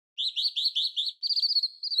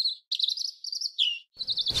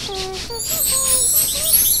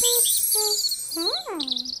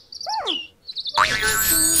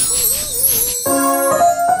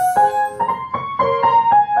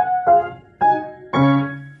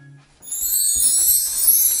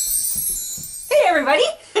Everybody!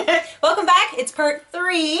 Welcome back. It's part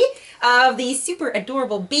 3 of the super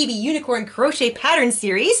adorable baby unicorn crochet pattern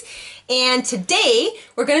series, and today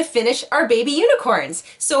we're going to finish our baby unicorns.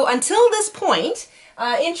 So until this point,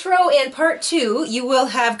 intro and part 2, you will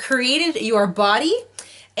have created your body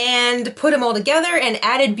and put them all together and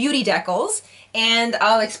added beauty decals, and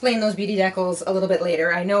I'll explain those beauty decals a little bit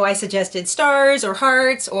later. I know I suggested stars or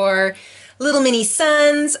hearts or little mini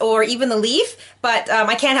suns or even the leaf, but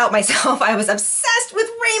I can't help myself. I was obsessed with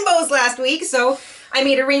rainbows last week, so I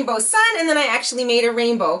made a rainbow sun and then I actually made a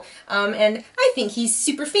rainbow. And I think he's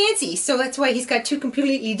super fancy, so that's why he's got 2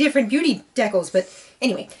 completely different beauty decals, but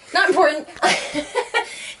anyway, not important.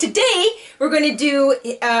 Today we're going to do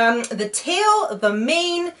the tail, the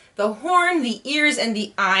mane, the horn, the ears, and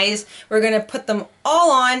the eyes. We're going to put them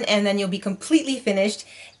all on and then you'll be completely finished.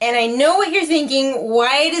 And I know what you're thinking,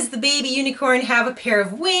 why does the baby unicorn have a pair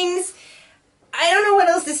of wings? I don't know what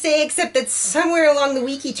else to say except that somewhere along the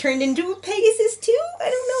week he turned into a Pegasus too? I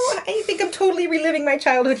don't know, I think I'm totally reliving my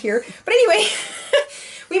childhood here. But anyway,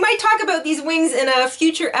 we might talk about these wings in a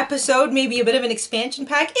future episode, maybe a bit of an expansion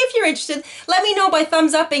pack. If you're interested, let me know by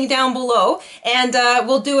thumbs upping down below, and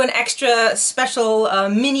we'll do an extra special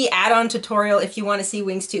mini add-on tutorial if you want to see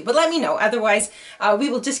wings too. But let me know, otherwise we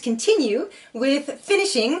will just continue with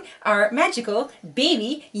finishing our magical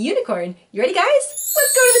baby unicorn. You ready, guys?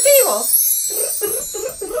 Let's go to the table!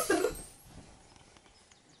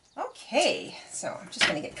 Okay, so I'm just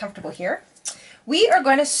going to get comfortable here. We are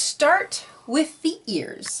going to start with the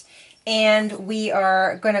ears, and we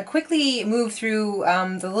are going to quickly move through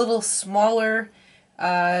the little smaller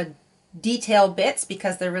detail bits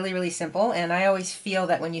because they're really simple. And I always feel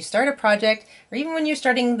that when you start a project, or even when you're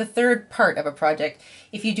starting the third part of a project,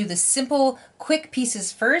 if you do the simple quick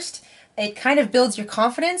pieces first, it kind of builds your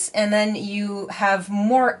confidence, and then you have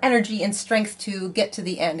more energy and strength to get to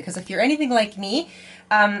the end. Because if you're anything like me,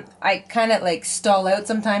 I kind of like stall out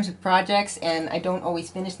sometimes with projects and I don't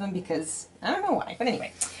always finish them because I don't know why. But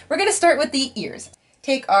anyway, we're going to start with the ears.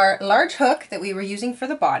 Take our large hook that we were using for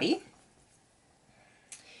the body,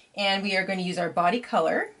 and we are going to use our body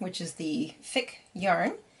color, which is the thick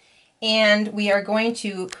yarn, and we are going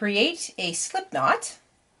to create a slip knot.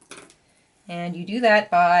 And you do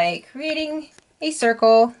that by creating a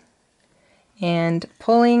circle and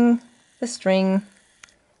pulling the string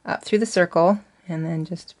up through the circle and then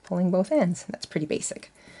just pulling both ends. That's pretty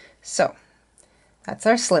basic. So that's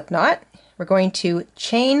our slip knot. We're going to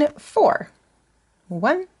chain 4.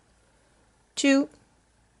 1, 2,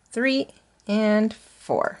 3, and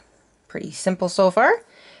 4. Pretty simple so far.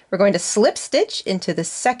 We're going to slip stitch into the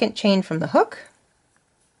second chain from the hook.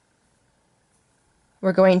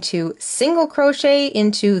 We're going to single crochet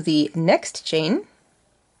into the next chain,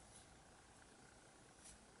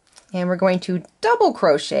 and we're going to double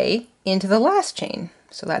crochet into the last chain.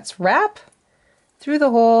 So that's wrap through the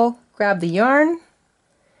hole, grab the yarn.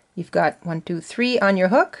 You've got 1, 2, 3 on your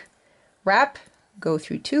hook, wrap, go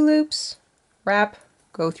through 2 loops, wrap,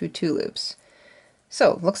 go through 2 loops.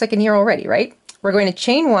 So looks like an ear already, right? We're going to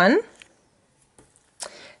chain 1.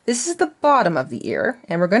 This is the bottom of the ear,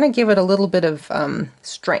 and we're going to give it a little bit of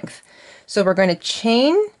strength. So we're going to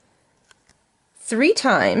chain 3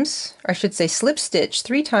 times, or I should say slip stitch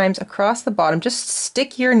 3 times across the bottom. Just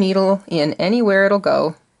stick your needle in anywhere it'll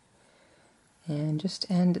go, and just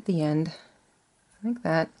end at the end like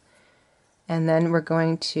that. And then we're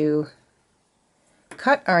going to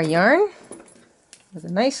cut our yarn with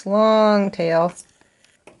a nice long tail,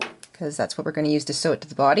 because that's what we're going to use to sew it to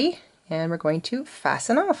the body. And we're going to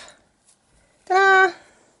fasten off. Ta-da!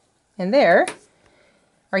 And there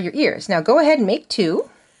are your ears. Now go ahead and make 2,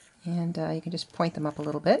 and you can just point them up a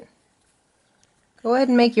little bit. Go ahead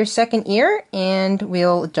and make your second ear, and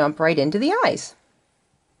we'll jump right into the eyes.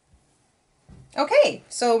 Okay,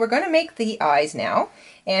 so we're going to make the eyes now,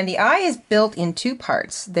 and the eye is built in 2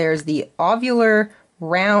 parts. There's the ovular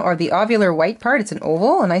round, or the ovular white part. It's an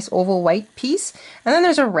oval, a nice oval white piece, and then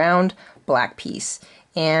there's a round black piece.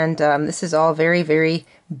 And this is all very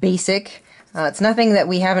basic. It's nothing that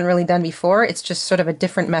we haven't really done before. It's just sort of a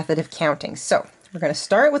different method of counting. So we're going to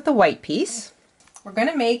start with the white piece. We're going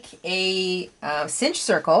to make a cinch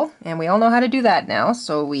circle, and we all know how to do that now.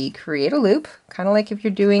 So we create a loop, kind of like if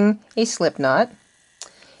you're doing a slip knot.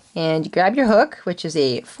 And you grab your hook, which is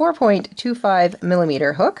a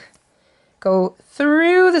 4.25mm hook. Go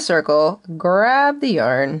through the circle, grab the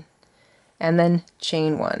yarn, and then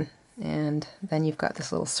chain 1, and then you've got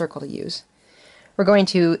this little circle to use. We're going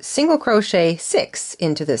to single crochet 6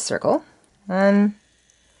 into this circle. 1,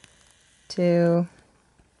 2,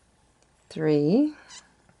 3,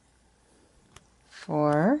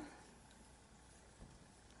 4,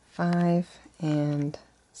 5, and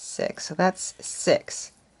 6. So that's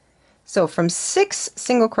 6. So from 6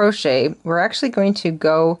 single crochet, we're actually going to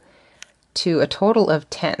go to a total of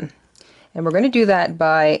 10. And we're going to do that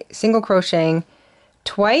by single crocheting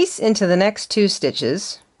twice into the next 2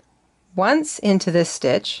 stitches, once into this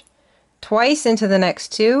stitch, twice into the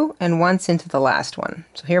next 2, and once into the last one.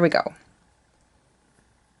 So here we go.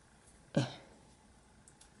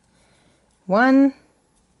 1,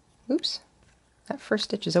 oops, that first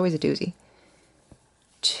stitch is always a doozy.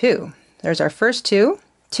 2, there's our first 2,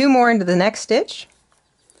 2 more into the next stitch,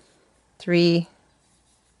 3,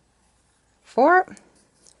 4,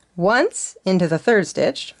 once into the third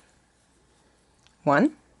stitch,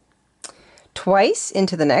 1, twice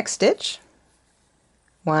into the next stitch,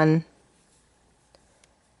 1,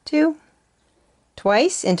 2,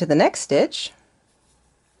 twice into the next stitch,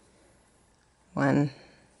 1,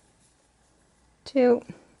 2,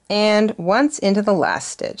 and once into the last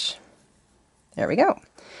stitch. There we go.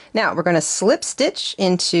 Now we're going to slip stitch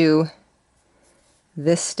into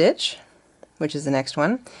this stitch, which is the next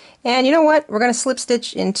one, and you know what, we're going to slip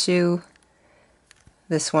stitch into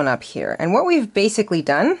this one up here. And what we've basically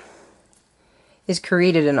done is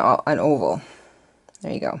created an oval.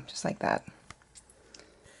 There you go, just like that.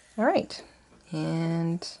 All right,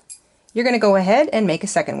 and you're going to go ahead and make a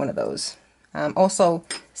second one of those. Also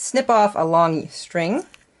snip off a long string,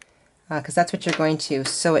 because that's what you're going to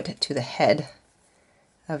sew it to the head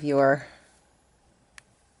of your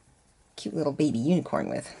cute little baby unicorn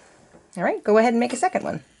with. All right, go ahead and make a second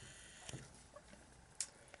one.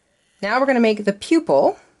 Now we're going to make the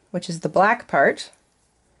pupil, which is the black part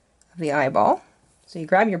of the eyeball. So you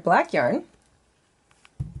grab your black yarn,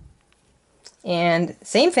 and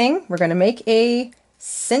same thing, we're going to make a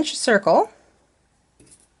cinch circle,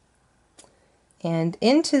 and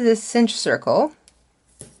into this cinch circle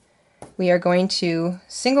we are going to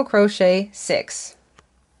single crochet 6.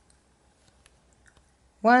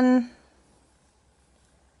 1,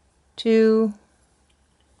 2,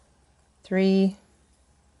 3,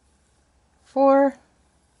 4,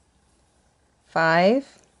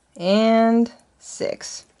 5, and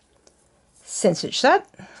 6. Cinch it shut.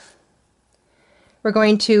 We're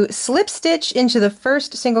going to slip stitch into the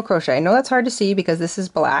first single crochet. I know that's hard to see because this is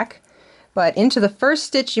black, but into the first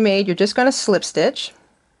stitch you made, you're just going to slip stitch.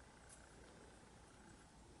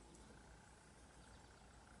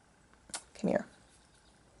 Come here.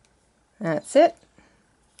 That's it.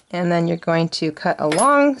 And then you're going to cut a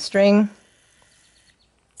long string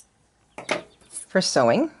for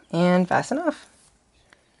sewing and fasten off.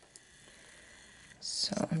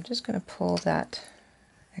 So I'm just going to pull that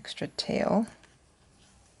extra tail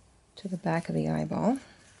to the back of the eyeball.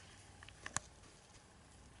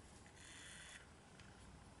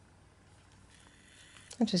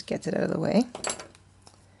 That just gets it out of the way.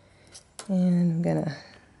 And I'm going to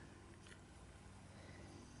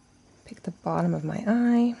pick the bottom of my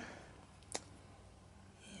eye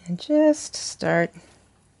and just start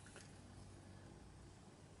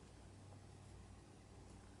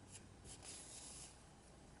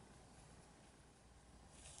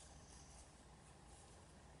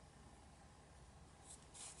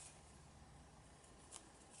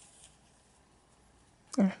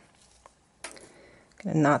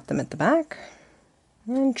going to knot them at the back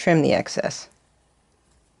and trim the excess.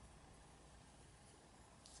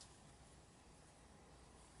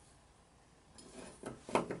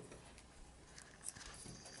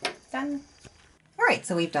 Done. Alright,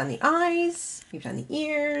 so we've done the eyes, we've done the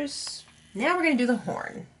ears, now we're going to do the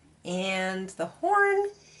horn. And the horn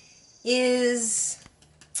is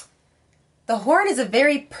a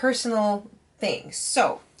very personal thing.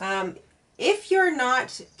 So, if you're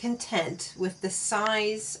not content with the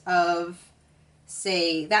size of,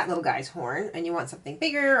 say, that little guy's horn, and you want something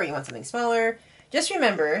bigger or you want something smaller, just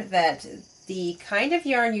remember that the kind of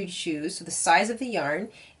yarn you choose, so the size of the yarn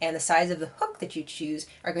and the size of the hook that you choose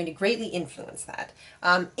are going to greatly influence that.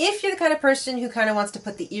 If you're the kind of person who kind of wants to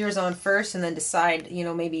put the ears on first and then decide, you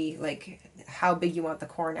know, maybe like how big you want the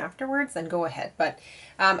horn afterwards, then go ahead. But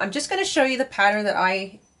I'm just going to show you the pattern that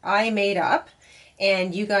I made up.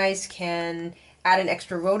 And you guys can add an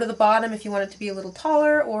extra row to the bottom if you want it to be a little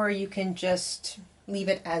taller, or you can just leave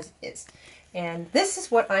it as is. And this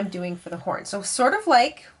is what I'm doing for the horn. So sort of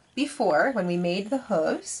like before when we made the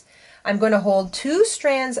hooves, I'm going to hold 2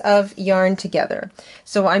 strands of yarn together.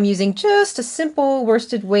 So I'm using just a simple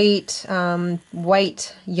worsted weight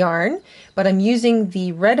white yarn, but I'm using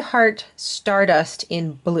the Red Heart Stardust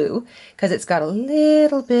in blue because it's got a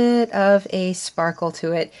little bit of a sparkle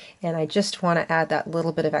to it, and I just want to add that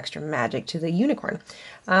little bit of extra magic to the unicorn.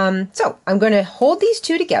 So I'm going to hold these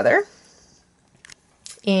 2 together,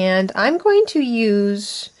 and I'm going to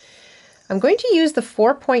use the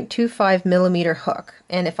 4.25 millimeter hook,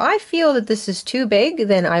 and if I feel that this is too big,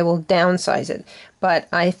 then I will downsize it. But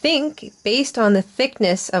I think based on the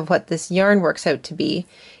thickness of what this yarn works out to be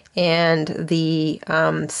and the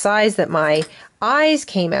size that my eyes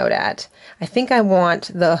came out at, I think I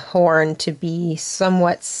want the horn to be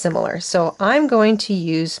somewhat similar. So I'm going to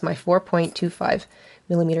use my 4.25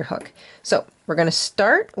 millimeter hook. So we're going to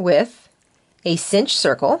start with a cinch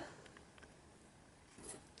circle.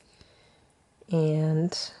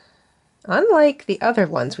 And unlike the other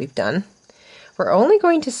ones we've done, we're only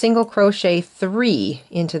going to single crochet 3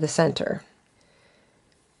 into the center.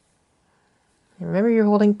 And remember, you're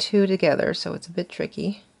holding 2 together, so it's a bit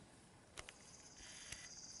tricky.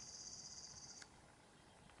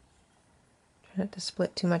 Try not to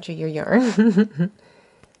split too much of your yarn.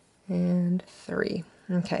 And 3.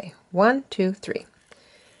 Okay, 1, 2, 3.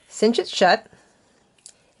 Cinch it shut,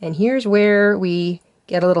 and here's where we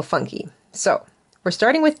get a little funky. So we're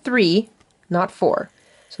starting with 3, not 4.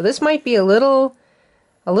 So this might be a little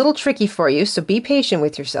tricky for you, so be patient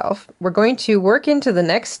with yourself. We're going to work into the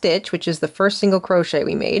next stitch, which is the first single crochet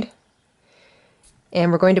we made.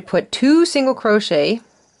 And we're going to put 2 single crochet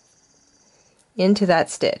into that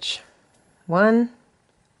stitch. 1,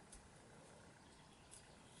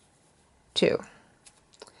 2.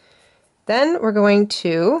 Then we're going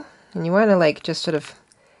to, and you want to like just sort of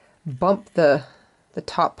bump the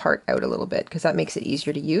top part out a little bit because that makes it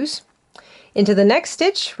easier to use. Into the next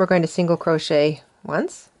stitch, we're going to single crochet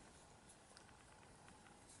once.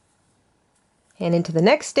 And into the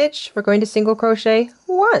next stitch, we're going to single crochet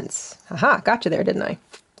once. Aha, got you there, didn't I?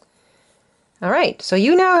 All right, so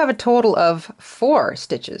you now have a total of 4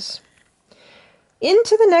 stitches.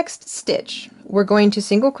 Into the next stitch, we're going to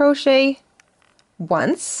single crochet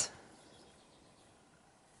once.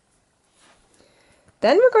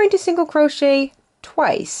 Then we're going to single crochet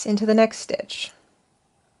twice into the next stitch.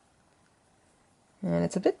 And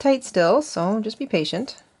it's a bit tight still, so just be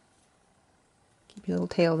patient. Keep your little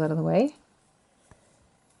tails out of the way.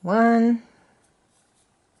 1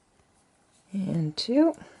 and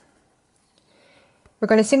 2. We're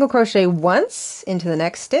going to single crochet once into the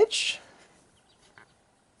next stitch.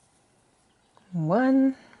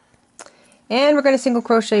 1. And we're going to single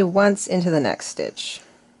crochet once into the next stitch.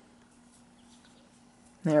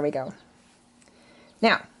 There we go.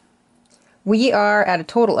 Now, we are at a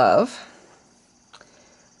total of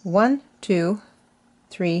 1, 2,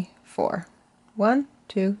 3, 4. 1,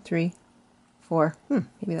 2, 3, 4.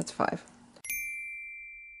 Maybe that's 5.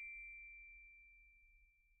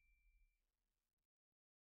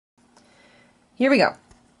 Here we go.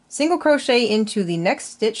 Single crochet into the next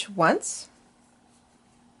stitch once.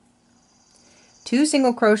 2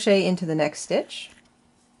 single crochet into the next stitch.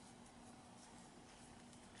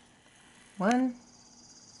 1,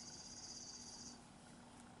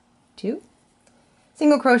 2,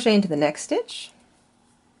 single crochet into the next stitch,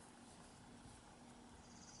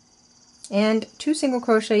 and 2 single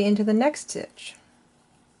crochet into the next stitch.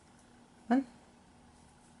 1,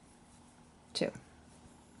 2.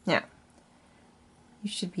 Now, you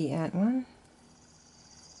should be at 1,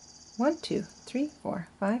 2, 3, 4,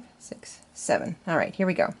 5, 6, 7. All right, here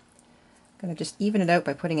we go. I'm going to just even it out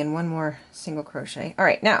by putting in 1 more single crochet. All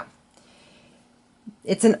right, now,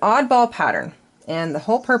 it's an oddball pattern, and the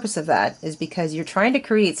whole purpose of that is because you're trying to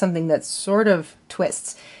create something that sort of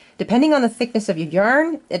twists. Depending on the thickness of your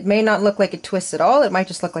yarn, it may not look like it twists at all. It might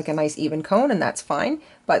just look like a nice even cone, and that's fine.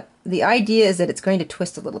 But the idea is that it's going to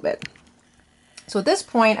twist a little bit. So at this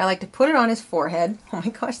point, I like to put it on his forehead. Oh my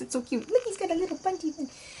gosh, that's so cute. Look, he's got a little bunty thing.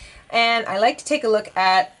 And I like to take a look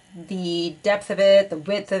at the depth of it, the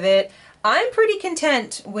width of it. I'm pretty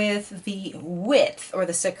content with the width or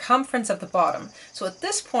the circumference of the bottom. So at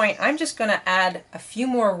this point, I'm just going to add a few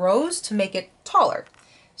more rows to make it taller.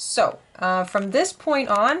 So from this point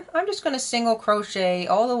on, I'm just going to single crochet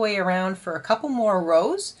all the way around for a couple more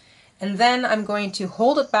rows, and then I'm going to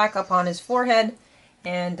hold it back up on his forehead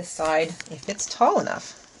and decide if it's tall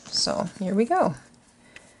enough. So here we go.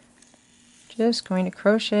 Just going to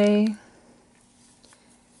crochet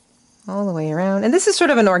all the way around, and this is sort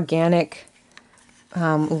of an organic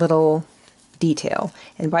little detail.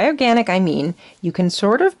 And by organic, I mean you can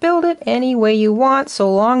sort of build it any way you want, so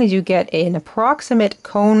long as you get an approximate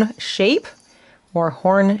cone shape or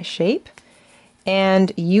horn shape,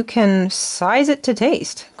 and you can size it to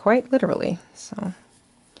taste, quite literally. So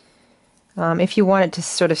if you want it to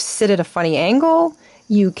sort of sit at a funny angle,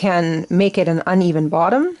 you can make it an uneven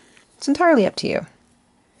bottom. It's entirely up to you.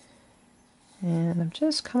 And I'm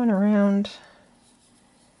just coming around.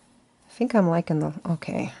 I think I'm liking the,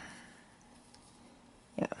 okay.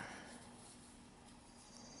 Yeah.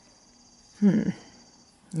 You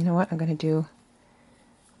know what? I'm going to do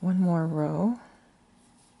one more row.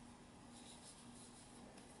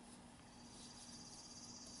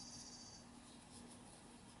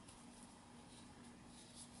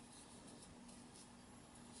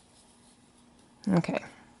 Okay.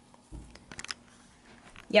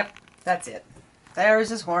 Yep, that's it. There's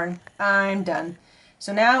his horn. I'm done.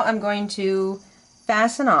 So now I'm going to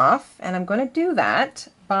fasten off, and I'm going to do that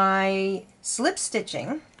by slip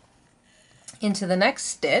stitching into the next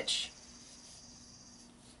stitch.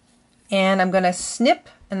 And I'm going to snip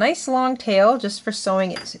a nice long tail just for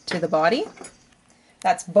sewing it to the body.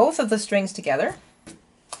 That's both of the strings together.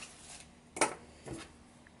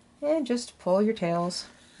 And just pull your tails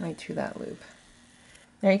right through that loop.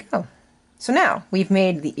 There you go. So now we've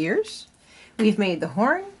made the ears, we've made the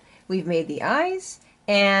horn, we've made the eyes,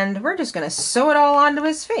 and we're just going to sew it all onto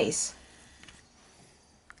his face.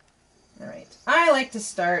 All right, I like to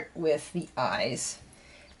start with the eyes.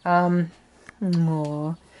 I'm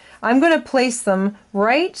going to place them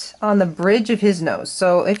right on the bridge of his nose.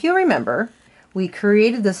 So if you remember, we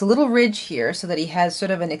created this little ridge here so that he has sort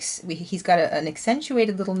of he's got an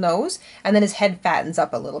accentuated little nose, and then his head fattens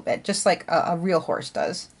up a little bit, just like a real horse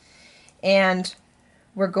does. And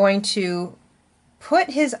we're going to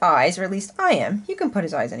put his eyes, or at least I am, you can put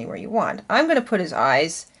his eyes anywhere you want. I'm going to put his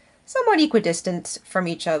eyes somewhat equidistant from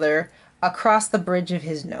each other across the bridge of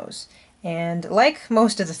his nose. And like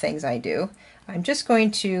most of the things I do, I'm just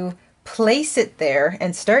going to place it there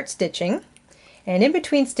and start stitching. And in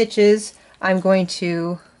between stitches, I'm going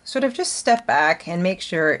to sort of just step back and make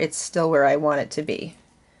sure it's still where I want it to be.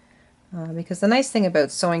 Because the nice thing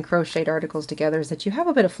about sewing crocheted articles together is that you have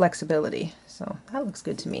a bit of flexibility. So that looks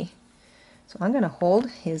good to me. So I'm going to hold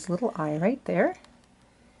his little eye right there,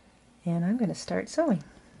 and I'm going to start sewing.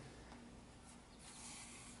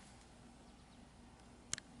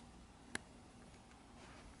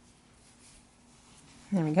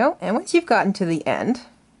 There we go. And once you've gotten to the end,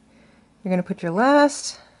 you're going to put your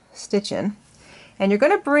last stitch in, and you're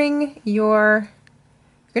going to bring your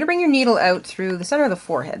needle out through the center of the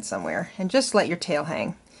forehead somewhere and just let your tail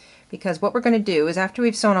hang. Because what we're going to do is, after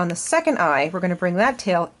we've sewn on the second eye, we're going to bring that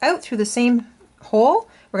tail out through the same hole.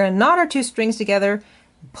 We're going to knot our two strings together,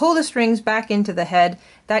 pull the strings back into the head.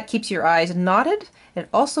 That keeps your eyes knotted. It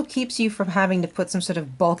also keeps you from having to put some sort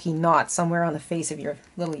of bulky knot somewhere on the face of your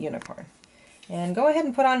little unicorn. And go ahead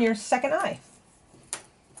and put on your second eye.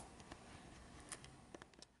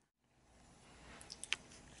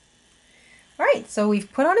 Alright, so we've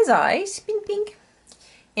put on his eyes, pink pink,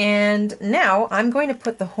 and now I'm going to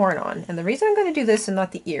put the horn on. And the reason I'm going to do this and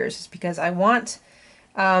not the ears is because I want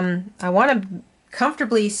to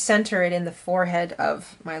comfortably center it in the forehead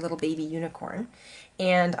of my little baby unicorn,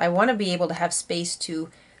 and I want to be able to have space to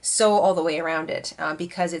sew all the way around it,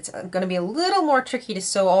 because it's going to be a little more tricky to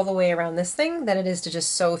sew all the way around this thing than it is to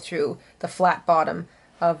just sew through the flat bottom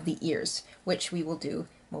of the ears, which we will do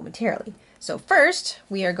momentarily. So first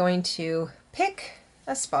we are going to pick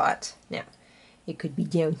a spot. Now, it could be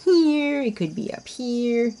down here, it could be up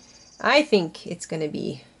here. I think it's going to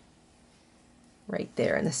be right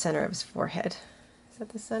there in the center of his forehead. Is that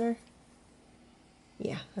the center?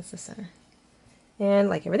 Yeah, that's the center. And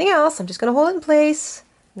like everything else, I'm just going to hold it in place.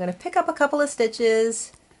 I'm going to pick up a couple of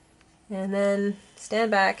stitches and then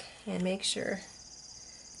stand back and make sure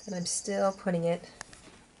that I'm still putting it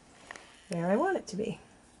where I want it to be.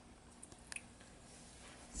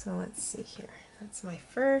 So let's see here. That's my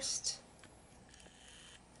first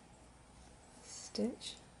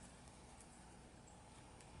stitch.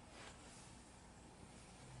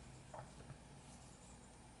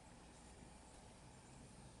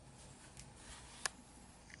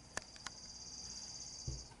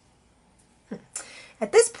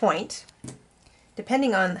 At this point,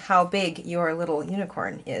 depending on how big your little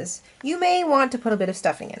unicorn is, you may want to put a bit of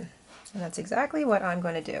stuffing in. And that's exactly what I'm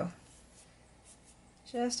going to do.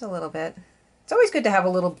 Just a little bit. It's always good to have a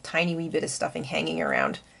little tiny wee bit of stuffing hanging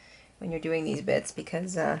around when you're doing these bits,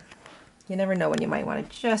 because you never know when you might want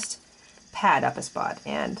to just pad up a spot,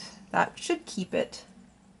 and that should keep it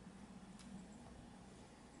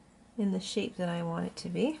in the shape that I want it to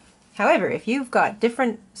be. However, if you've got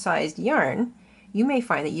different sized yarn, you may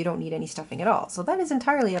find that you don't need any stuffing at all. So that is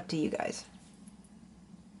entirely up to you guys.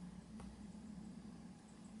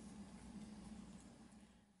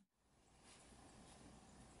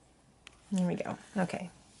 There we go. Okay.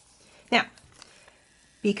 Now,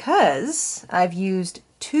 because I've used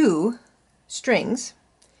 2 strings,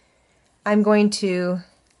 I'm going to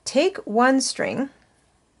take one string,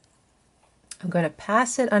 I'm going to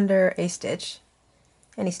pass it under a stitch,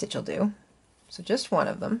 any stitch will do, so just one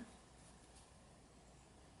of them,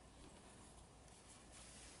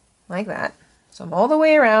 like that. So I'm all the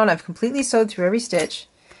way around, I've completely sewed through every stitch.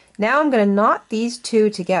 Now I'm going to knot these 2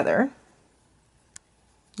 together,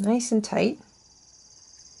 nice and tight.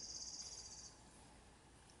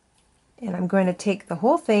 And I'm going to take the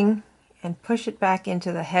whole thing and push it back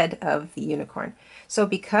into the head of the unicorn. So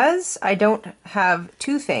because I don't have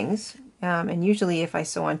 2 things, and usually if I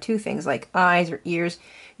sew on 2 things like eyes or ears,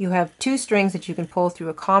 you have 2 strings that you can pull through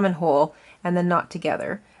a common hole and then knot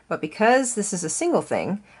together. But because this is a single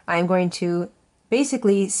thing, I'm going to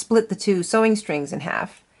basically split the 2 sewing strings in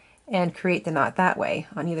half and create the knot that way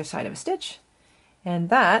on either side of a stitch.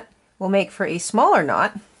 And that will make for a smaller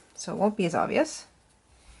knot, so it won't be as obvious.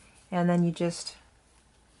 And then you just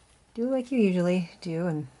do like you usually do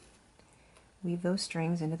and weave those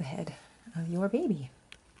strings into the head of your baby.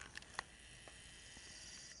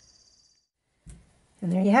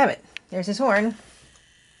 And there you have it. There's his horn.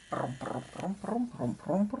 I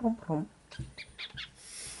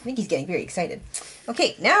think he's getting very excited.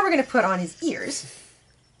 Okay, now we're going to put on his ears.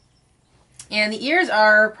 And the ears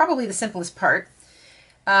are probably the simplest part.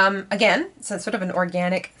 Again, it's a sort of an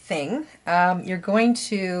organic thing. You're going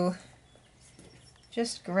to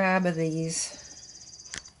just grab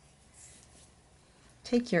these,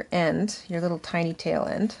 take your end, your little tiny tail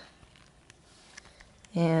end,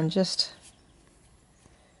 and just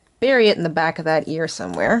bury it in the back of that ear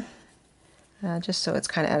somewhere, just so it's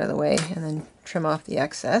kind of out of the way, and then trim off the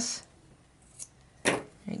excess. There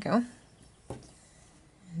you go.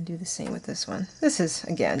 And do the same with this one. This is,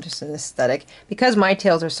 again, just an aesthetic. Because my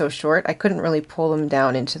tails are so short, I couldn't really pull them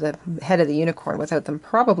down into the head of the unicorn without them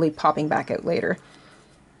probably popping back out later.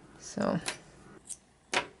 So,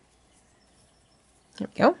 there we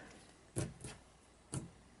go.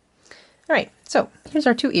 Alright, so here's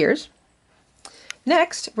our 2 ears.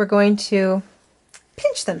 Next, we're going to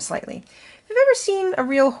pinch them slightly. If you've ever seen a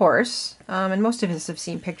real horse, and most of us have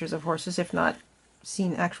seen pictures of horses, if not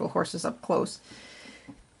seen actual horses up close,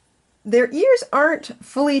 their ears aren't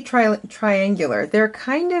fully triangular. They're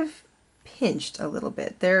kind of pinched a little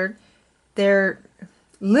bit. They're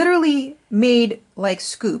literally made like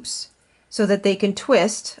scoops so that they can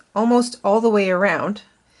twist almost all the way around,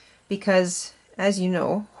 because, as you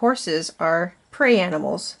know, horses are prey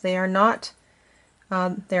animals. They're not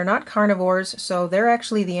carnivores, so they're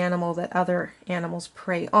actually the animal that other animals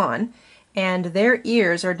prey on, and their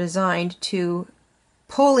ears are designed to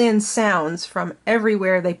pull in sounds from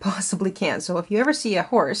everywhere they possibly can. So if you ever see a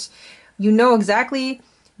horse, you know exactly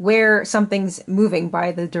where something's moving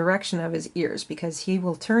by the direction of his ears, because he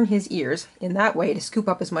will turn his ears in that way to scoop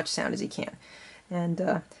up as much sound as he can.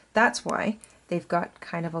 And that's why they've got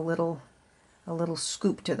kind of a little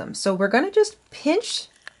scoop to them. So we're going to just pinch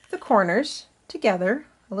the corners together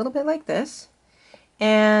a little bit like this,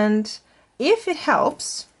 and if it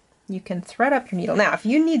helps, you can thread up your needle. Now, if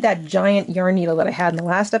you need that giant yarn needle that I had in the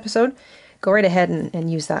last episode, go right ahead and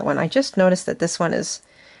use that one. I just noticed that this one is,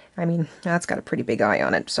 I mean, that's got a pretty big eye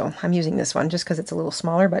on it, so I'm using this one just because it's a little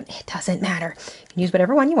smaller, but it doesn't matter. You can use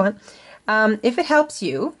whatever one you want. If it helps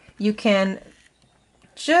you, you can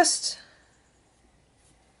just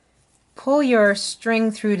pull your string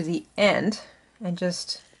through to the end and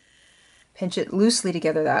just pinch it loosely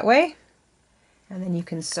together that way, and then you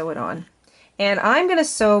can sew it on. And I'm going to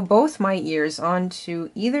sew both my ears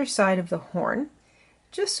onto either side of the horn,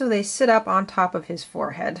 just so they sit up on top of his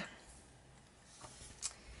forehead.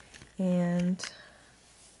 And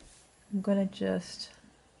I'm going to just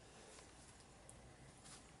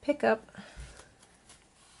pick up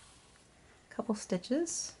a couple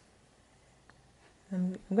stitches.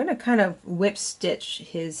 I'm going to kind of whip stitch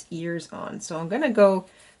his ears on. So I'm going to go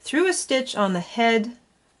through a stitch on the head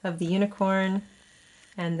of the unicorn,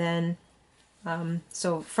 and then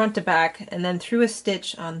so front to back, and then through a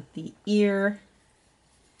stitch on the ear,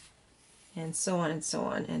 and so on and so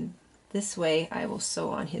on. And this way I will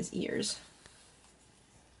sew on his ears.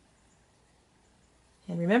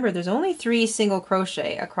 And remember, there's only 3 single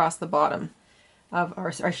crochet across the bottom of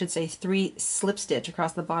our, or I should say 3 slip stitch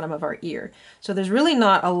across the bottom of our ear. So there's really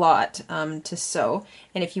not a lot to sew.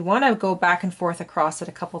 And if you want to go back and forth across it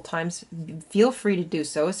a couple times, feel free to do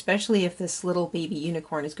so, especially if this little baby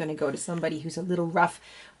unicorn is going to go to somebody who's a little rough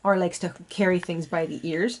or likes to carry things by the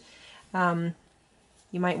ears.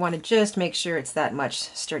 You might want to just make sure it's that much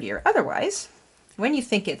sturdier. Otherwise, when you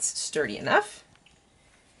think it's sturdy enough,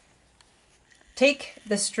 take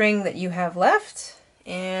the string that you have left,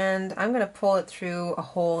 and I'm going to pull it through a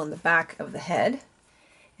hole in the back of the head.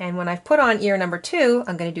 And when I've put on ear number 2,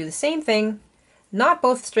 I'm going to do the same thing, knot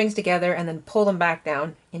both strings together, and then pull them back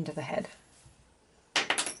down into the head.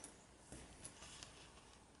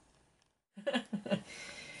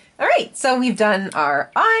 All right, so we've done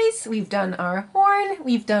our eyes, we've done our horn,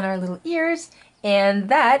 we've done our little ears, and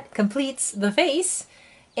that completes the face.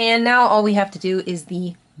 And now all we have to do is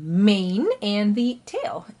the mane and the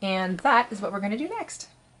tail, and that is what we're going to do next.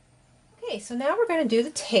 Okay, so now we're going to do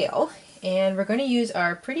the tail, and we're going to use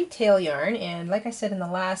our pretty tail yarn. And like I said in the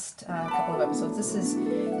last couple of episodes, this is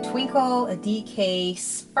Twinkle a DK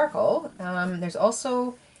Sparkle. There's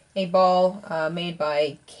also a ball made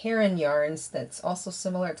by Karen Yarns that's also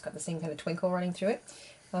similar. It's got the same kind of twinkle running through it.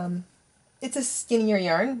 It's a skinnier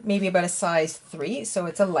yarn, maybe about a size 3, so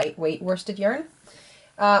it's a lightweight worsted yarn.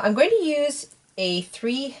 I'm going to use a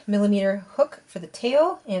 3mm hook for the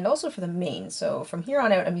tail and also for the mane. So from here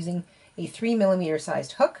on out, I'm using a 3mm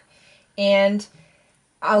sized hook. And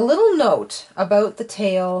a little note about the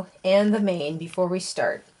tail and the mane before we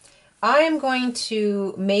start. I am going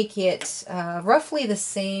to make it roughly the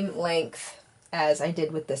same length as I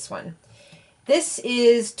did with this one. This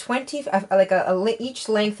is 20, each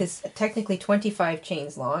length is technically 25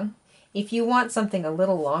 chains long. If you want something a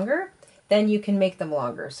little longer, then you can make them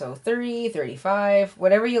longer. So 30, 35,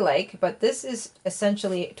 whatever you like, but this is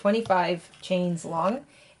essentially 25 chains long.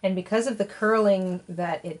 And because of the curling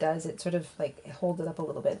that it does, it sort of like holds it up a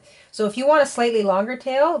little bit. So if you want a slightly longer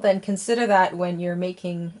tail, then consider that when you're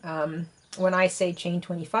making, when I say chain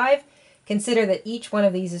 25, consider that each one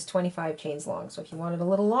of these is 25 chains long. So if you want it a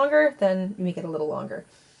little longer, then you make it a little longer.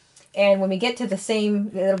 And when we get to the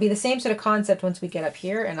same, it'll be the same sort of concept once we get up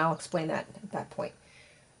here, and I'll explain that at that point.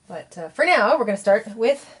 But for now, we're going to start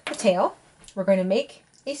with the tail. We're going to make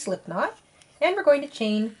a slip knot, and we're going to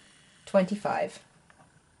chain 25.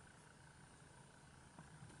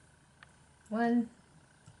 1,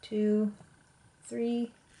 2,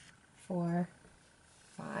 3, 4,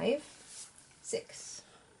 5, 6,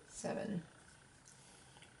 7,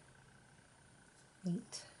 8,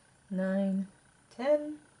 9,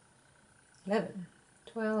 10, 11,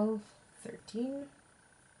 12, 13,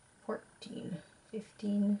 14,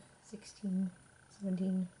 15, 16,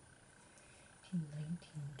 17, 18,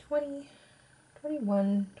 19, 20,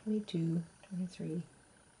 21, 22, 23,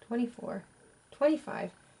 24,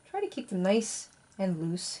 25. Try to keep them nice and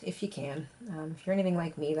loose if you can. If you're anything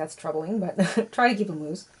like me, that's troubling, but try to keep them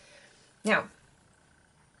loose. Now,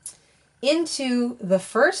 into the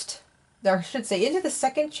first, or I should say, into the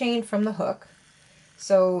second chain from the hook.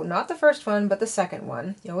 So not the first one, but the second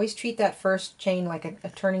one. You always treat that first chain like a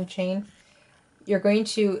turning chain. You're going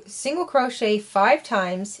to single crochet 5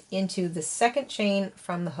 times into the second chain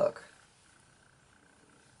from the hook.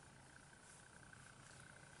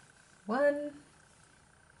 1,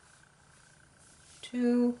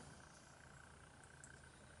 2,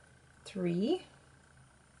 3,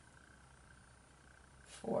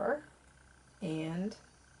 4, and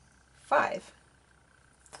 5.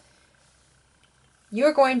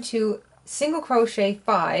 You're going to single crochet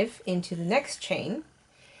 5 into the next chain,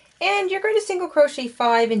 and you're going to single crochet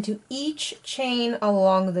 5 into each chain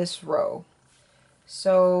along this row.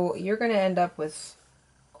 So you're going to end up with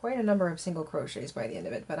quite a number of single crochets by the end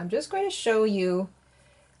of it, but I'm just going to show you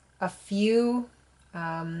a few,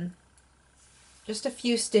 just a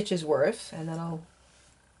few stitches worth, and then I'll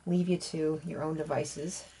leave you to your own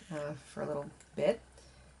devices for a little bit.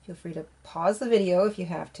 Feel free to pause the video if you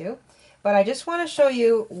have to, but I just want to show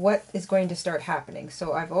you what is going to start happening.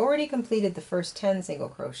 So I've already completed the first 10 single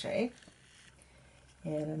crochet,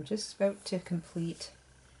 and I'm just about to complete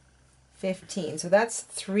 15. So that's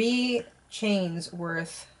 3 chains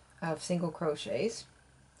worth of single crochets.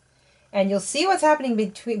 And you'll see what's happening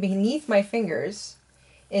beneath my fingers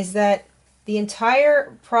is that the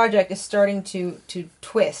entire project is starting to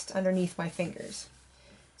twist underneath my fingers.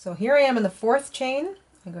 So here I am in the 4th chain.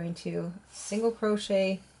 I'm going to single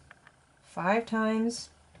crochet 5 times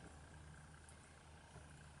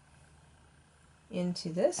into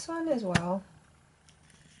this one as well.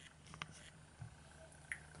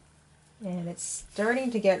 And it's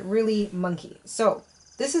starting to get really monkey. So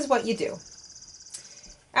this is what you do.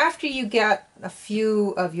 after you get a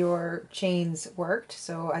few of your chains worked,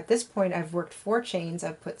 so at this point I've worked 4 chains,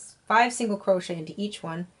 I've put 5 single crochet into each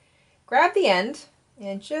one, grab the end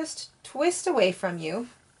and just twist away from you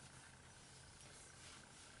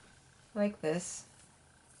like this,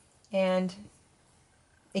 and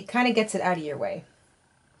it kind of gets it out of your way.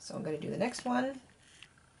 So I'm going to do the next one.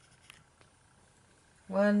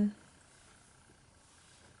 1,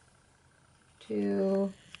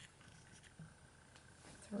 2,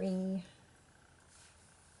 3,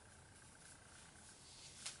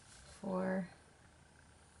 4,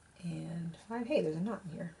 and 5. Hey, there's a knot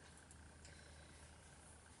in here.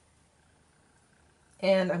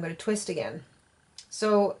 And I'm going to twist again.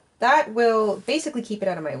 So that will basically keep it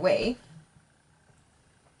out of my way.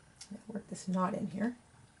 Work this knot in here.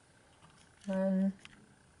 1,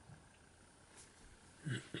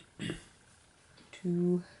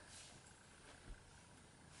 2,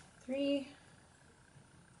 3,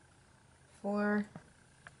 4,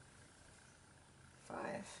 5.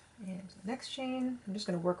 And the next chain, I'm just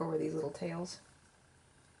going to work over these little tails.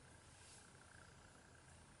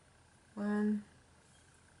 1,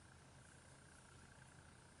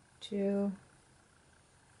 2,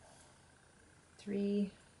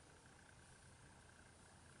 3,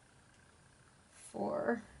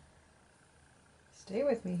 4. Stay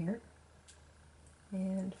with me here.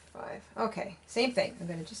 And 5. Okay, same thing. I'm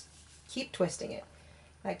going to just keep twisting it.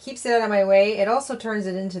 That keeps it out of my way. It also turns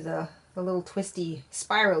it into the little twisty,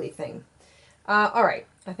 spirally thing. Alright,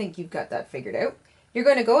 I think you've got that figured out. You're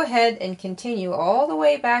going to go ahead and continue all the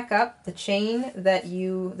way back up the chain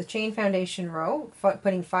the chain foundation row,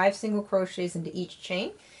 putting 5 single crochets into each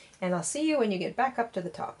chain, and I'll see you when you get back up to the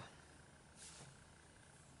top.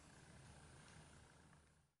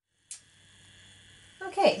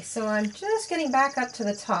 Okay, so I'm just getting back up to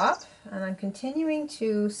the top, and I'm continuing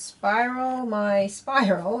to spiral my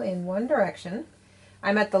spiral in one direction.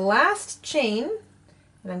 I'm at the last chain,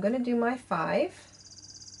 and I'm going to do my 5.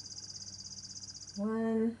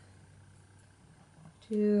 1,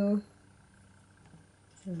 2,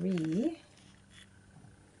 3,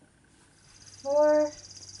 4,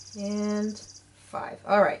 and 5.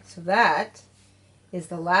 All right, so that is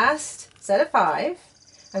the last set of 5.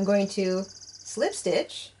 I'm going to slip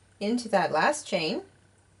stitch into that last chain.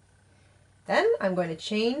 Then I'm going to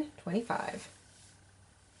chain 25.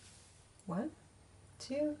 1,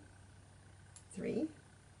 2, 3,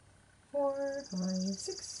 4, 5,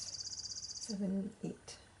 6, 7,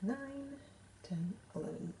 8, 9, 10,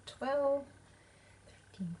 11, 12,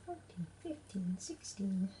 13, 14, 15,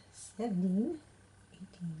 16, 17,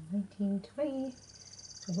 18, 19, 20,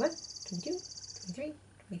 21, 22, 23,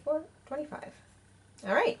 24, 25.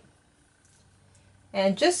 All right.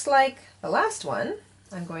 And just like the last one,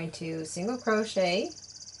 I'm going to single crochet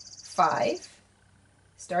 5,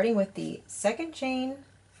 starting with the second chain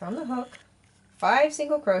from the hook, 5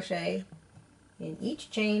 single crochet in each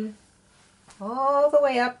chain, all the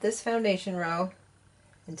way up this foundation row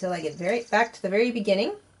until I get back to the very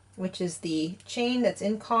beginning, which is the chain that's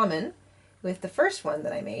in common with the first one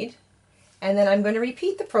that I made. And then I'm going to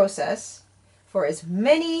repeat the process for as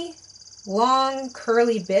many long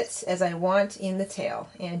curly bits as I want in the tail.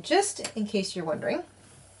 And just in case you're wondering,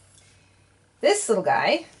 this little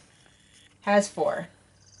guy has 4.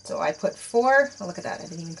 So I put 4, oh look at that, I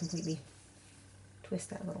didn't even completely twist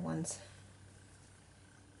that little ones.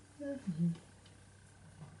 There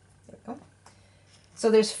we go.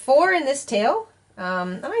 So there's 4 in this tail,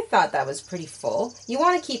 and I thought that was pretty full. You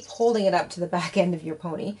want to keep holding it up to the back end of your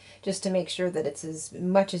pony just to make sure that it's as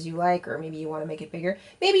much as you like, or maybe you want to make it bigger.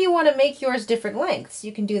 Maybe you want to make yours different lengths.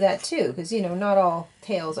 You can do that too, because you know, not all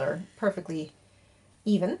tails are perfectly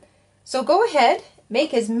even. So go ahead,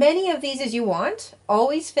 make as many of these as you want,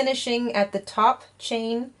 always finishing at the top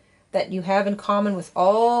chain that you have in common with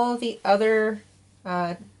all the other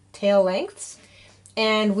tail lengths.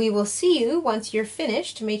 And we will see you once you're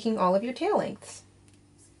finished making all of your tail lengths.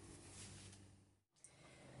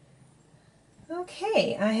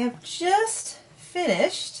 Okay, I have just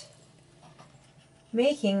finished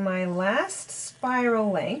making my last spiral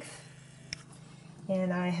length,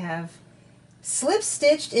 and I have slip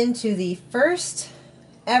stitched into the first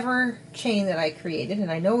ever chain that I created, and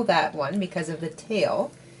I know that one because of the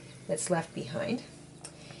tail that's left behind.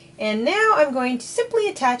 And now I'm going to simply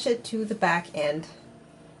attach it to the back end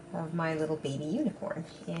of my little baby unicorn,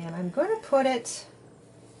 and I'm going to put it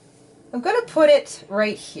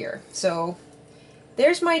right here. So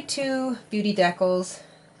there's my 2 beauty decals.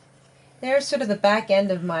 There's sort of the back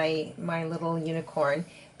end of my little unicorn,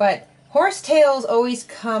 but horsetails always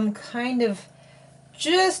come kind of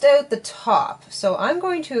just out the top. So I'm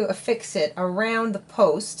going to affix it around the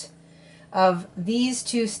post of these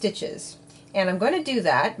 2 stitches. And I'm going to do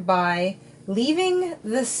that by leaving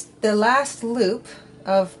the last loop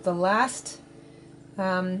of the last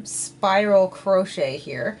spiral crochet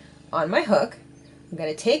here on my hook. I'm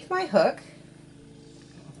going to take my hook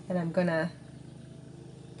and I'm going to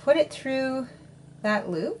put it through that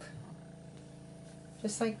loop,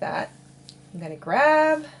 just like that. I'm going to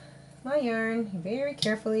grab my yarn very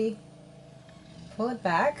carefully, pull it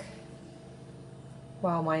back,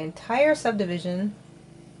 while my entire subdivision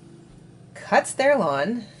cuts their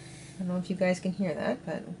lawn. I don't know if you guys can hear that,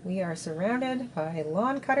 but we are surrounded by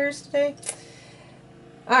lawn cutters today.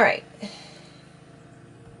 All right.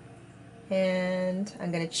 And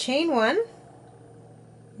I'm going to chain 1,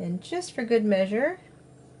 and just for good measure,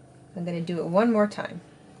 I'm going to do it one more time.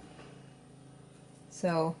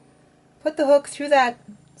 So put the hook through that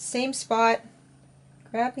same spot,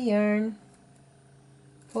 grab the yarn,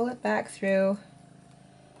 pull it back through,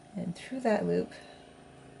 and through that loop.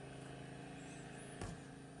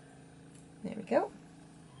 There we go.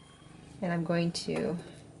 And I'm going to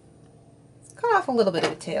cut off a little bit of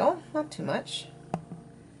the tail, not too much.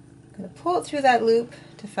 I'm going to pull it through that loop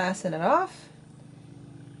to fasten it off.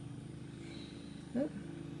 Oop.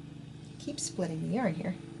 Keep splitting the yarn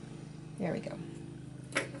here. There we go.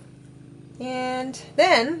 And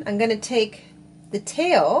then I'm going to take the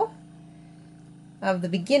tail of the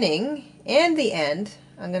beginning and the end.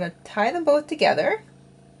 I'm going to tie them both together.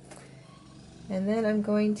 And then I'm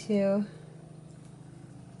going to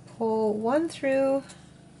pull one through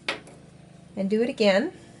and do it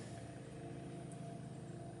again.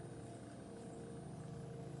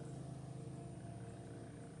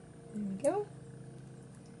 There we go.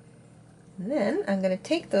 And then I'm going to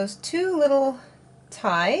take those 2 little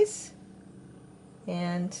ties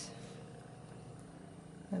and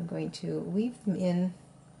I'm going to weave them in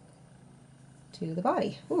to the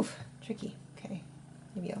body. Oof, tricky. Okay,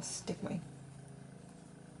 maybe I'll stick my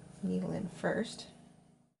needle in first.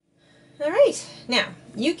 All right, now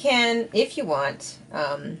you can, if you want,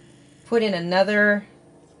 put in another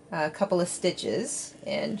couple of stitches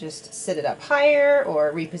and just sit it up higher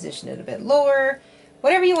or reposition it a bit lower,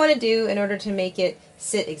 whatever you want to do in order to make it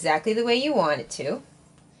sit exactly the way you want it to.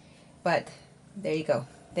 But there you go.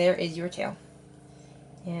 There is your tail.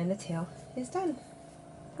 And the tail is done.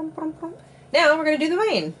 Now we're going to do the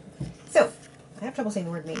mane. So, I have trouble saying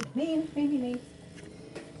the word mane. Mane.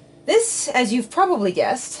 This, as you've probably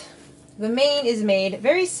guessed, the mane is made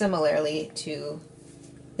very similarly to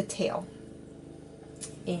the tail.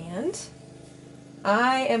 And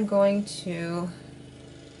I am going to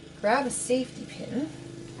grab a safety pin.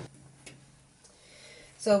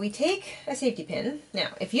 So we take a safety pin. Now,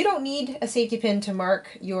 if you don't need a safety pin to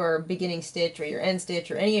mark your beginning stitch or your end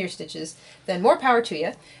stitch or any of your stitches, then more power to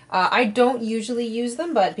you. I don't usually use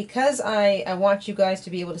them, but because I want you guys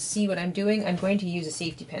to be able to see what I'm doing, I'm going to use a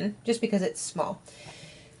safety pin, just because it's small.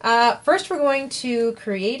 First, we're going to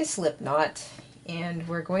create a slip knot, and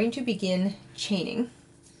we're going to begin chaining.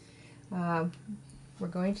 We're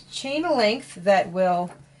going to chain a length that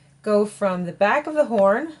will go from the back of the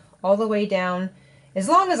horn all the way down as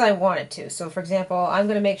long as I want it to. So for example, I'm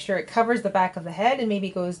going to make sure it covers the back of the head and maybe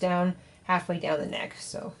goes down halfway down the neck.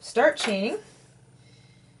 So start chaining.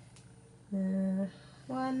 1,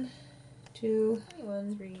 2,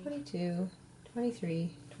 21, 22, 23,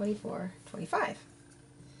 24, 25.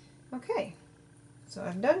 Okay, so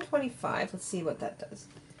I've done 25. Let's see what that does.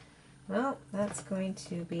 Well, that's going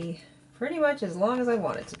to be pretty much as long as I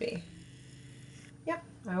want it to be. Yep,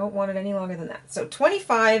 I won't want it any longer than that. So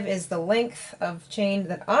 25 is the length of chain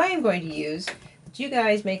that I'm going to use, but you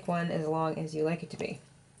guys make one as long as you like it to be.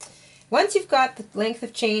 Once you've got the length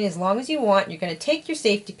of chain as long as you want, you're going to take your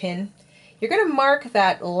safety pin, you're going to mark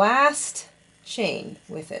that last chain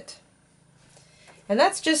with it. And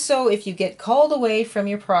that's just so if you get called away from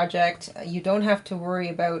your project, you don't have to worry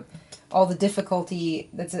about all the difficulty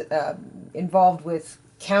that's involved with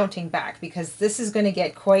counting back, because this is going to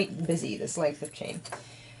get quite busy, this length of chain.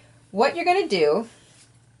 What you're going to do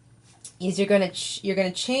is you're going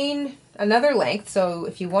to chain another length. So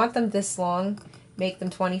if you want them this long, make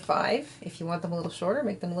them 25. If you want them a little shorter,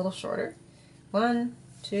 make them a little shorter. 1,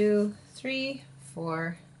 2, 3,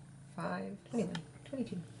 4, 5, 21,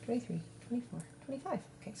 22, 23, 24, 25.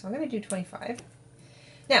 Okay, so I'm going to do 25.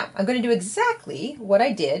 Now, I'm going to do exactly what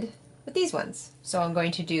I did with these ones. So I'm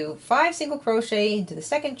going to do 5 single crochet into the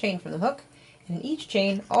second chain from the hook, and in each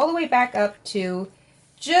chain all the way back up to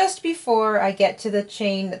just before I get to the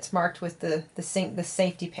chain that's marked with the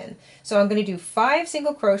safety pin. So I'm going to do 5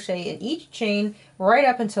 single crochet in each chain right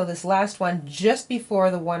up until this last one, just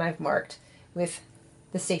before the one I've marked with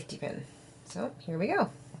the safety pin. So here we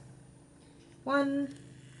go. 1,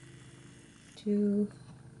 2,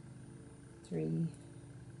 3,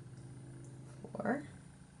 4.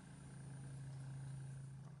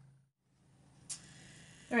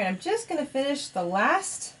 All right, I'm just going to finish the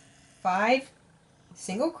last 5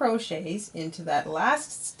 single crochets into that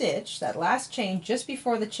last stitch, that last chain, just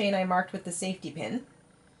before the chain I marked with the safety pin.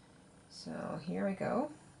 So here we go.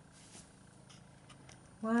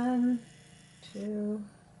 1, 2,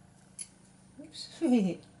 oops,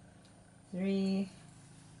 3,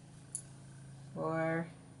 4,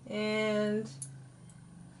 and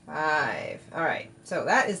 5. All right, so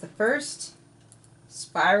that is the first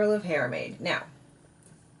spiral of hair made. Now,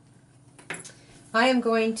 I am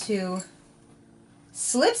going to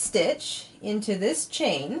slip stitch into this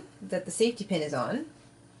chain that the safety pin is on.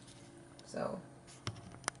 So,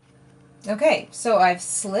 okay, so I've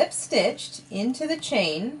slip stitched into the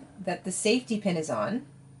chain that the safety pin is on.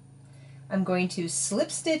 I'm going to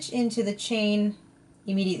slip stitch into the chain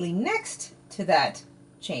immediately next to that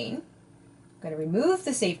chain. I'm going to remove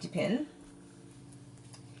the safety pin,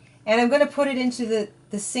 and I'm going to put it into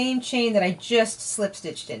the same chain that I just slip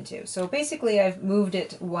stitched into. So basically I've moved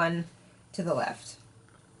it one to the left.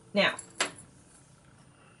 Now,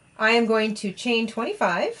 I am going to chain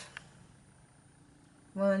 25.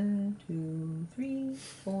 1, 2, 3,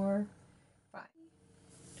 4, 5,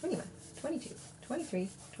 21, 22, 23,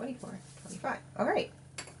 24, 25. All right.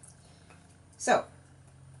 So,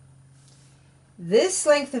 this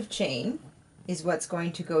length of chain is what's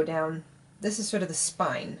going to go down. This is sort of the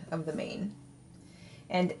spine of the mane.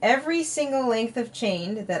 And every single length of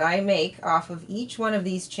chain that I make off of each one of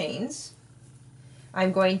these chains,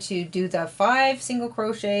 I'm going to do the 5 single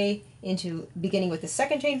crochet into, beginning with the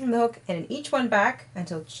second chain from the hook, and in each one back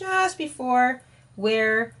until just before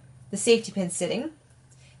where the safety pin's sitting.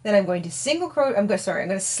 Then I'm going to I'm going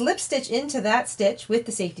to slip stitch into that stitch with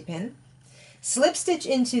the safety pin, slip stitch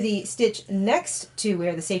into the stitch next to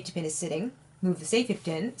where the safety pin is sitting, move the safety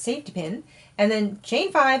pin, and then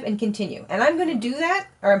chain 5 and continue. And I'm going to do that,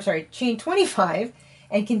 or I'm sorry, chain 25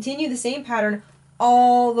 and continue the same pattern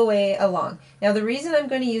all the way along. Now the reason I'm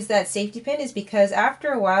going to use that safety pin is because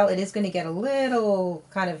after a while it is going to get a little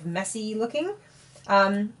kind of messy looking,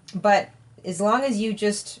 but as long as you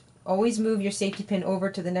just always move your safety pin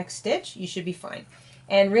over to the next stitch, you should be fine.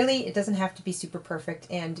 And really it doesn't have to be super perfect,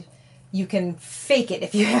 and you can fake it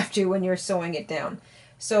if you have to when you're sewing it down.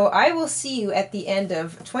 So I will see you at the end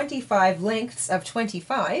of 25 lengths of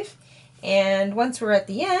 25, and once we're at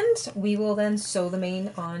the end we will then sew the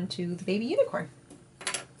mane onto the baby unicorn.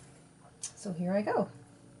 So here I go.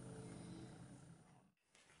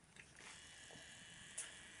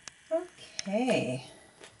 Okay,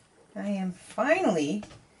 I am finally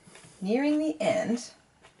nearing the end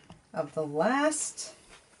of the last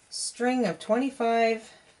string of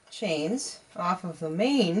 25 chains off of the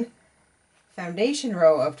main foundation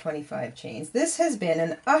row of 25 chains. This has been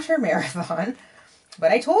an utter marathon,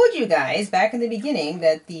 but I told you guys back in the beginning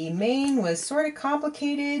that the main was sort of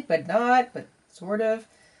complicated, but not, but sort of.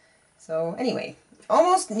 So anyway,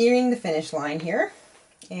 almost nearing the finish line here,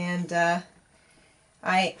 and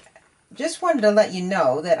I just wanted to let you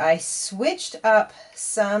know that I switched up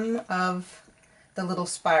some of the little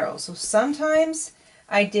spirals. So sometimes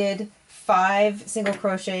I did 5 single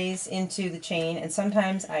crochets into the chain, and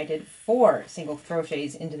sometimes I did 4 single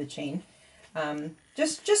crochets into the chain.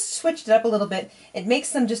 Just switched it up a little bit. It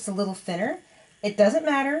makes them just a little thinner. It doesn't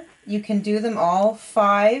matter. You can do them all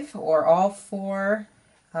 5 or all 4.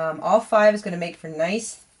 All 5 is going to make for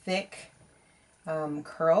nice, thick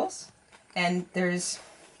curls, and there's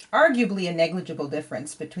arguably a negligible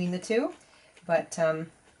difference between the two, but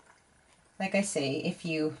like I say, if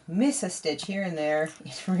you miss a stitch here and there,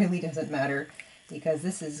 it really doesn't matter, because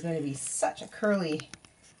this is going to be such a curly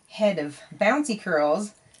head of bouncy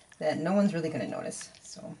curls that no one's really going to notice.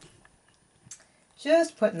 So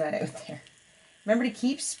just putting that out there. Remember to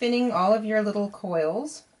keep spinning all of your little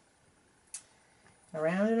coils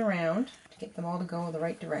around and around to get them all to go the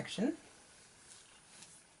right direction.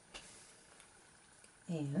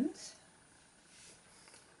 And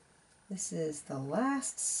this is the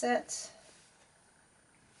last set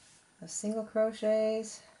of single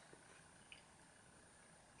crochets,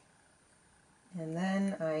 and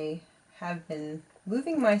then I have been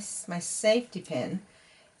moving my safety pin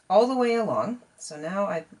all the way along. So now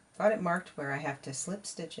I've got it marked where I have to slip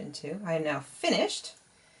stitch into. I am now finished.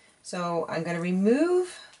 So I'm going to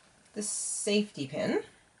remove the safety pin.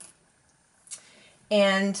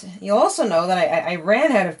 And you'll also know that I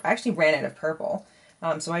actually ran out of purple.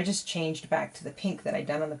 So I just changed back to the pink that I'd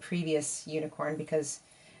done on the previous unicorn because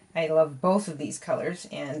I love both of these colors,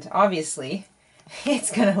 and obviously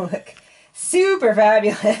it's gonna look super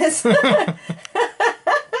fabulous. All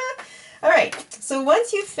right, so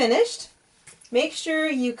once you've finished, make sure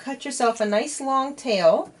you cut yourself a nice long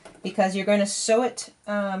tail because you're going to sew it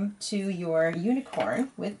to your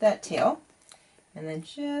unicorn with that tail, and then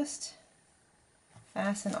just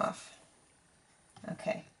fasten off.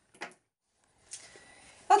 Okay.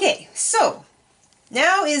 Okay, so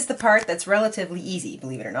now is the part that's relatively easy,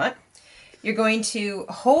 believe it or not. You're going to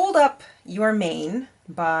hold up your mane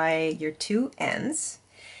by your two ends,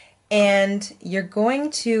 and you're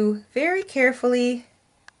going to very carefully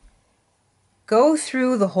go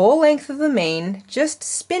through the whole length of the mane, just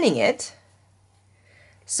spinning it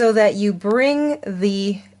so that you bring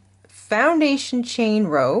the foundation chain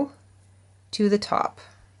row to the top.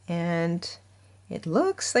 And it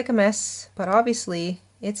looks like a mess, but obviously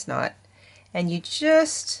it's not. And you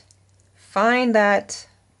just find that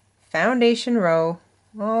foundation row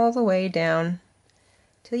all the way down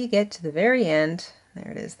till you get to the very end.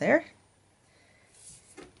 There it is there.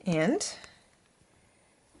 And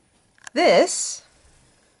this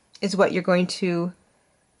is what you're going to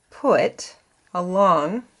put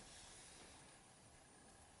along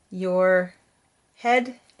your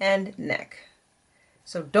head and neck.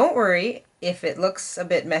 So don't worry if it looks a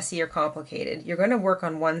bit messy or complicated. You're going to work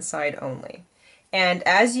on one side only. And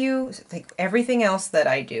as you, like everything else that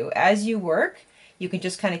I do, as you work, you can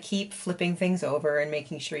just kind of keep flipping things over and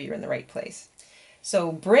making sure you're in the right place.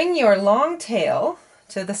 So bring your long tail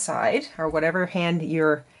to the side, or whatever hand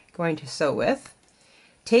you're going to sew with.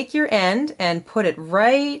 Take your end and put it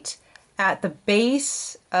right at the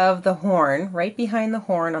base of the horn, right behind the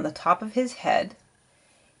horn on the top of his head.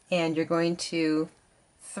 And you're going to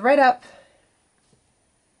thread up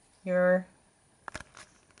your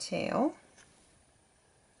tail.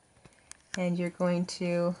 And you're going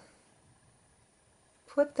to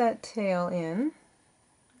put that tail in.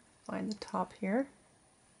 Find the top here.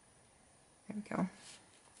 There we go.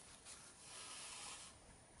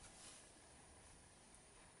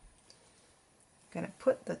 Going to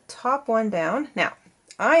put the top one down. Now,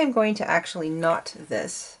 I am going to actually knot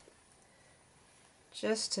this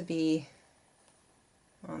just to be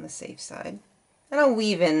on the safe side. And I'll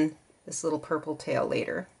weave in this little purple tail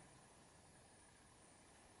later.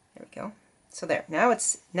 There we go. So there, now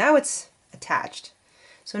it's attached.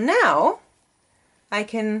 So now I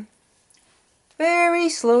can very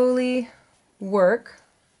slowly work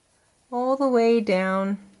all the way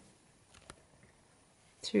down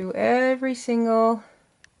through every single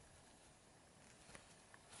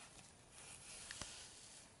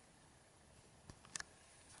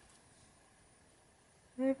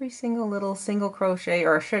little single crochet,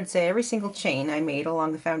 or I should say every single chain I made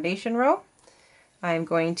along the foundation row. I'm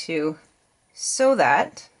going to sew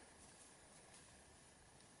that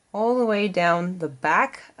all the way down the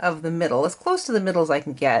back of the middle, as close to the middle as I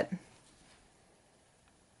can get.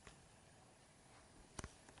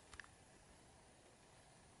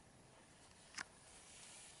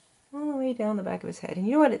 All the way down the back of his head. And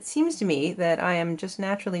you know what? It seems to me that I am just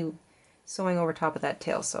naturally sewing over top of that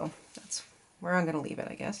tail, so that's where I'm going to leave it,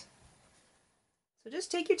 I guess. So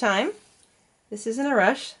just take your time. This isn't a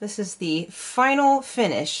rush. This is the final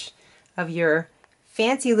finish of your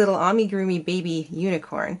fancy little amigurumi baby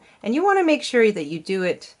unicorn. And you want to make sure that you do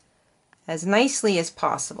it as nicely as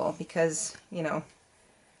possible because, you know,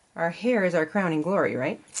 our hair is our crowning glory,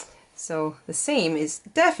 right? So the same is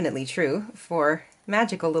definitely true for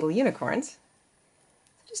magical little unicorns.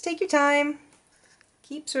 Just take your time.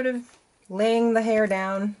 Keep sort of laying the hair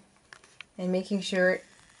down and making sure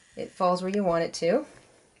it falls where you want it to.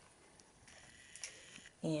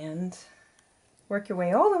 And work your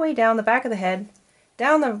way all the way down the back of the head,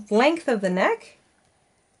 down the length of the neck,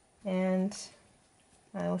 and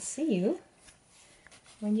I'll see you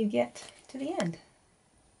when you get to the end.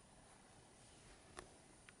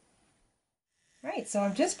 Right, so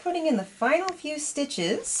I'm just putting in the final few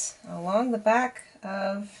stitches along the back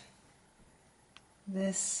of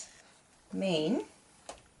this mane,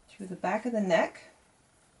 through the back of the neck,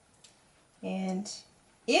 and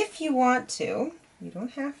if you want to, you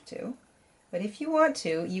don't have to, but if you want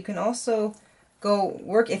to, you can also go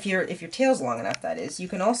work, if your tail's long enough, that is, you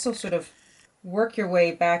can also sort of work your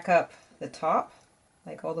way back up the top,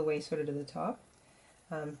 like all the way sort of to the top,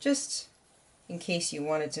 just in case you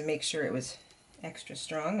wanted to make sure it was extra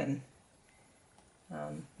strong and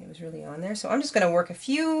it was really on there. So I'm just going to work a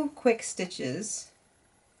few quick stitches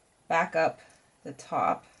back up the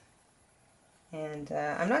top. And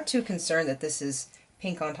I'm not too concerned that this is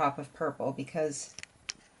pink on top of purple, because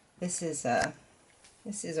this is a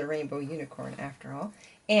rainbow unicorn after all.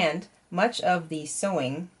 And much of the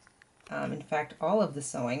sewing, in fact all of the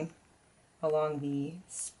sewing along the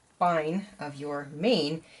spine of your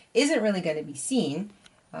mane isn't really going to be seen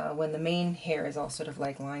when the mane hair is all sort of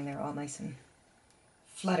like lying there all nice and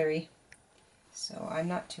fluttery. So I'm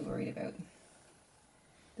not too worried about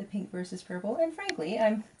the pink versus purple. And frankly,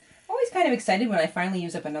 I'm always kind of excited when I finally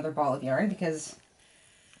use up another ball of yarn, because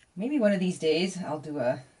maybe one of these days I'll do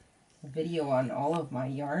a video on all of my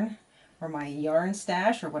yarn, or my yarn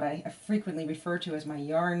stash, or what I frequently refer to as my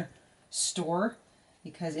yarn store,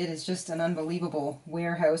 because it is just an unbelievable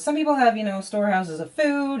warehouse. Some people have, you know, storehouses of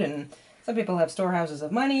food, and some people have storehouses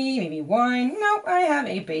of money, maybe wine. No, I have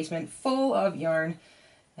a basement full of yarn,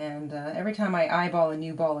 and every time I eyeball a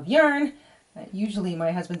new ball of yarn, usually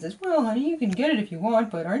my husband says, "Well, honey, you can get it if you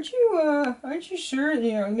want, but aren't you sure?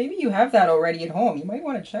 You know, maybe you have that already at home. You might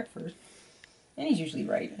want to check first." And he's usually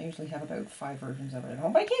right. I usually have about 5 versions of it at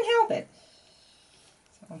home, but I can't help it.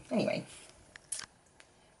 So anyway,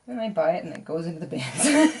 then I buy it and it goes into the bins.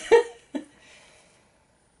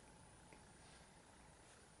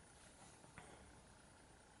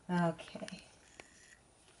 Okay.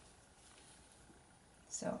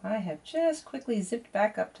 So I have just quickly zipped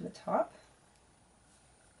back up to the top.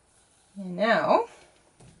 And now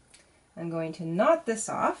I'm going to knot this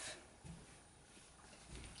off.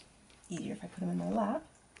 Easier if I put them in my lap.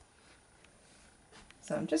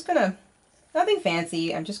 So I'm just gonna, nothing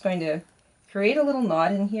fancy, I'm just going to create a little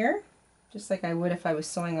knot in here, just like I would if I was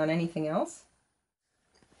sewing on anything else.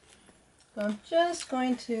 So I'm just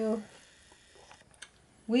going to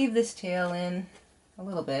weave this tail in a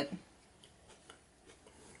little bit.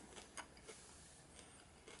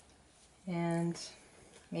 And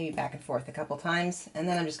maybe back and forth a couple times, and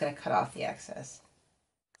then I'm just going to cut off the excess.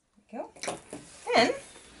 There we go. Then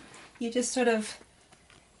you just sort of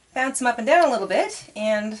bounce them up and down a little bit,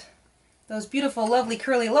 and those beautiful, lovely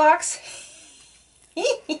curly locks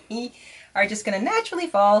are just going to naturally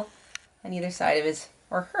fall on either side of his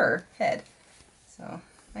or her head. So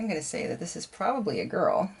I'm going to say that this is probably a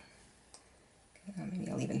girl. Maybe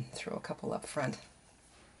I'll even throw a couple up front.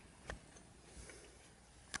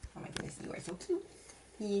 Oh my goodness, you are so cute.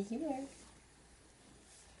 Yes, you are.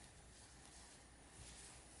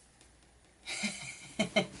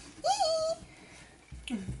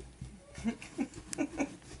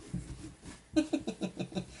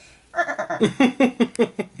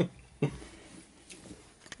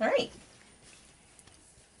 All right.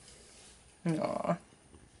 Aww.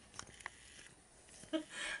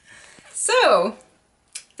 So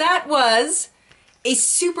that was a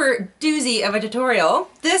super doozy of a tutorial.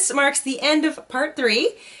 This marks the end of part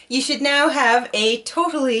 3. You should now have a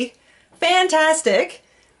totally fantastic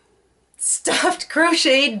stuffed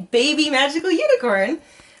crocheted baby magical unicorn,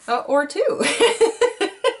 or 2.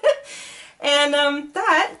 And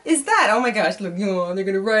that is that. Oh my gosh, look, oh, they're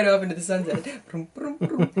gonna ride off into the sunset.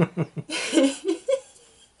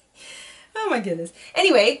 Oh my goodness.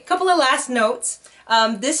 Anyway, couple of last notes.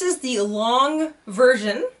 This is the long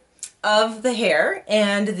version of the hair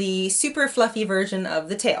and the super fluffy version of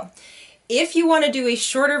the tail. If you want to do a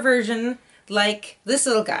shorter version like this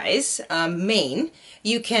little guy's mane,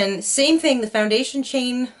 you can, same thing, the foundation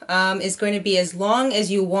chain is going to be as long as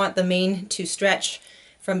you want the mane to stretch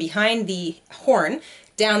from behind the horn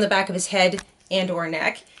down the back of his head and or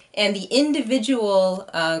neck. And the individual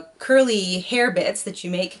curly hair bits that you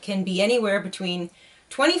make can be anywhere between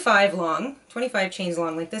 25 chains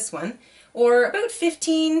long like this one, or about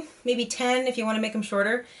 15, maybe 10 if you want to make them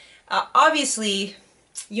shorter. Obviously,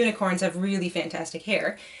 unicorns have really fantastic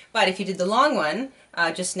hair, but if you did the long one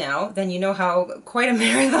just now, then you know how quite a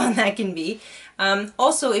marathon that can be.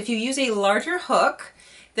 Also, if you use a larger hook,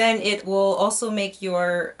 then it will also make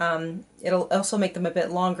your, it'll also make them a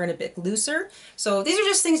bit longer and a bit looser. So these are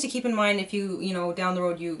just things to keep in mind if you, down the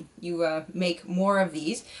road you make more of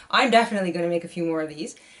these. I'm definitely going to make a few more of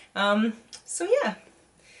these. So yeah,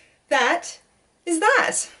 that is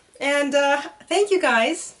that. And thank you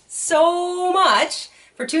guys so much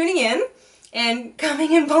for tuning in and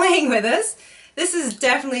coming and playing with us. This has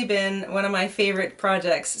definitely been one of my favorite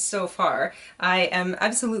projects so far. I am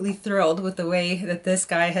absolutely thrilled with the way that this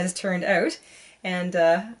guy has turned out, and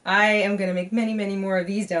I am going to make many, many more of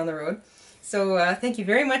these down the road. So thank you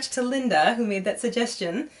very much to Linda, who made that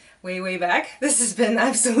suggestion way back. This has been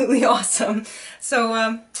absolutely awesome.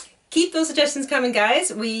 So keep those suggestions coming,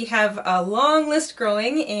 guys. We have a long list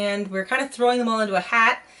growing, and we're kind of throwing them all into a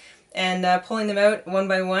hat. and pulling them out one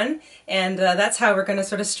by one, and that's how we're going to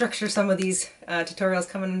sort of structure some of these tutorials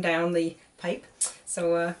coming down the pipe.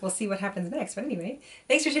 So we'll see what happens next. But anyway,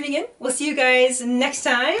 thanks for tuning in. We'll see you guys next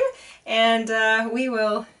time, and we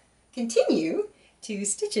will continue to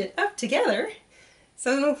stitch it up together.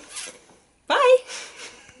 So, bye!